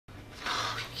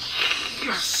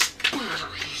Yes,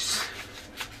 berries.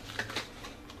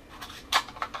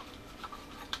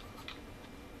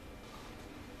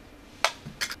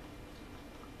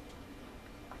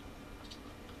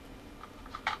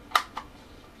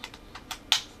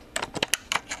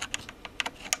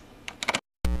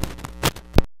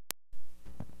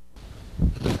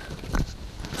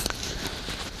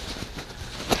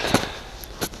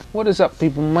 What is up,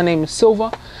 people? My name is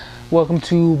Silva. Welcome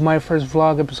to my first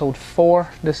vlog, episode 4.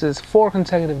 This is 4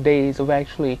 consecutive days of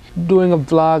actually doing a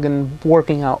vlog and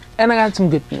working out. And I got some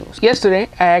good news. Yesterday,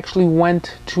 I actually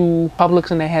went to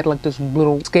Publix and they had like this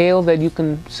little scale that you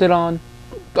can sit on.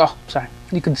 Oh, sorry.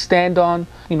 You can stand on,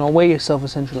 you know, weigh yourself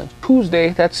essentially.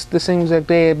 Tuesday, that's the same exact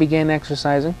day I began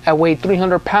exercising. I weighed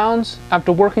 300 pounds.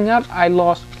 After working out, I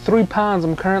lost 3 pounds.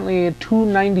 I'm currently at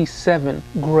 297.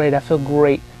 Great, I feel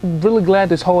great. Really glad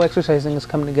this whole exercise thing is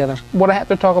coming together. What I have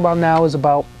to talk about now is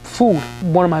about food.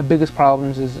 One of my biggest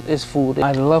problems is food.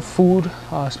 I love food,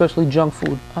 especially junk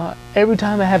food. Every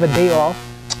time I have a day off,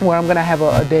 where I'm gonna have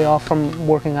a day off from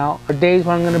working out, or days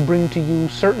where I'm gonna bring to you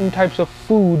certain types of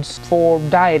foods for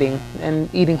dieting and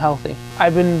eating healthy.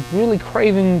 I've been really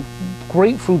craving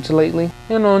grapefruits lately.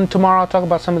 You know, and tomorrow I'll talk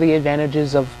about some of the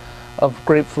advantages of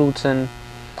grapefruits and,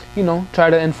 you know,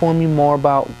 try to inform you more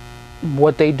about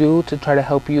what they do to try to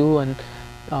help you. And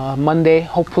Monday,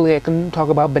 hopefully I can talk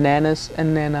about bananas,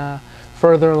 and then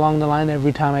further along the line,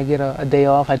 every time I get a day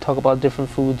off, I talk about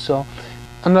different foods. So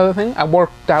another thing, I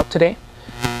worked out today.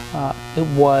 I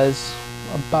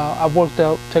worked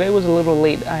out, today was a little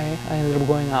late. I ended up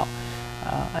going out.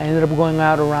 I ended up going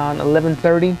out around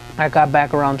 11:30. I got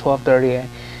back around 12:30. I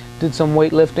did some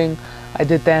weightlifting. I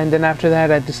did that, and then after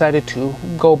that I decided to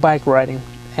go bike riding.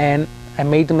 And I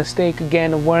made the mistake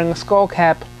again of wearing a skull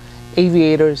cap,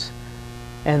 aviators,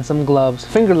 and some gloves,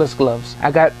 fingerless gloves.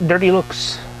 I got dirty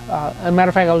looks. As a matter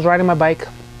of fact, I was riding my bike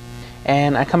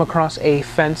and I come across a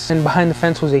fence, and behind the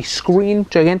fence was a screen,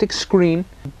 gigantic screen.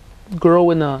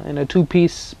 Girl in a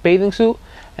two-piece bathing suit,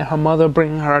 and her mother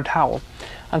bringing her a towel.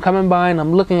 I'm coming by and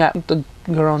I'm looking at the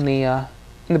girl in the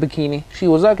bikini. She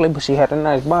was ugly, but she had a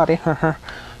nice body.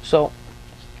 So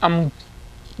I'm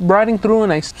riding through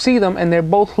and I see them, and they're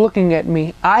both looking at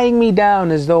me, eyeing me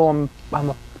down as though I'm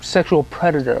a sexual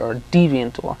predator or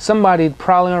deviant or somebody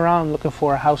prowling around looking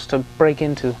for a house to break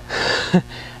into. It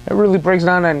really breaks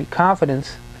down any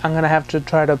confidence. I'm gonna have to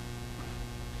try to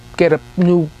get a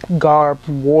new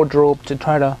wardrobe to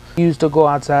try to use to go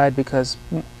outside, because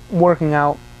working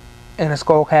out in a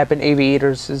skull cap and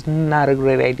aviators is not a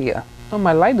great idea. Oh,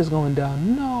 my light is going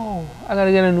down. No, I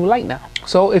gotta get a new light now.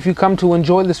 So if you come to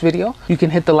enjoy this video, you can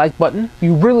hit the like button. If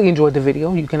you really enjoyed the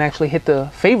video, you can actually hit the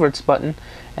favorites button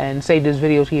and save this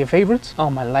video to your favorites. Oh,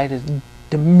 my light is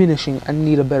diminishing. I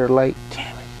need a better light.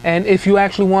 Damn it. And if you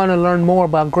actually want to learn more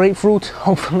about grapefruit,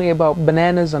 hopefully about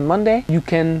bananas on Monday, you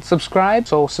can subscribe.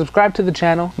 So subscribe to the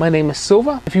channel. My name is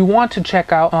Silva. If you want to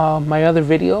check out my other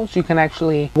videos, you can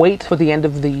actually wait for the end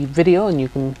of the video and you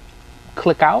can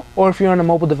click out. Or if you're on a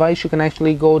mobile device, you can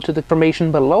actually go to the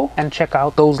information below and check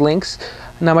out those links.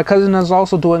 Now, my cousin is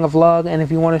also doing a vlog, and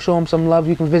if you want to show him some love,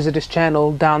 you can visit his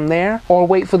channel down there, or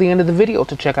wait for the end of the video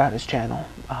to check out his channel.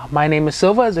 My name is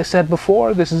Silva. As I said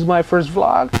before, this is my first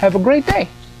vlog. Have a great day.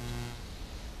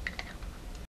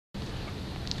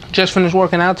 Just finished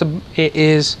working out. It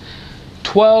is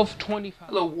 12:25.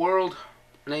 Hello world,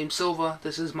 my name's Silva.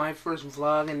 This is my first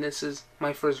vlog, and this is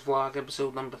my first vlog,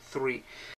 episode number 3.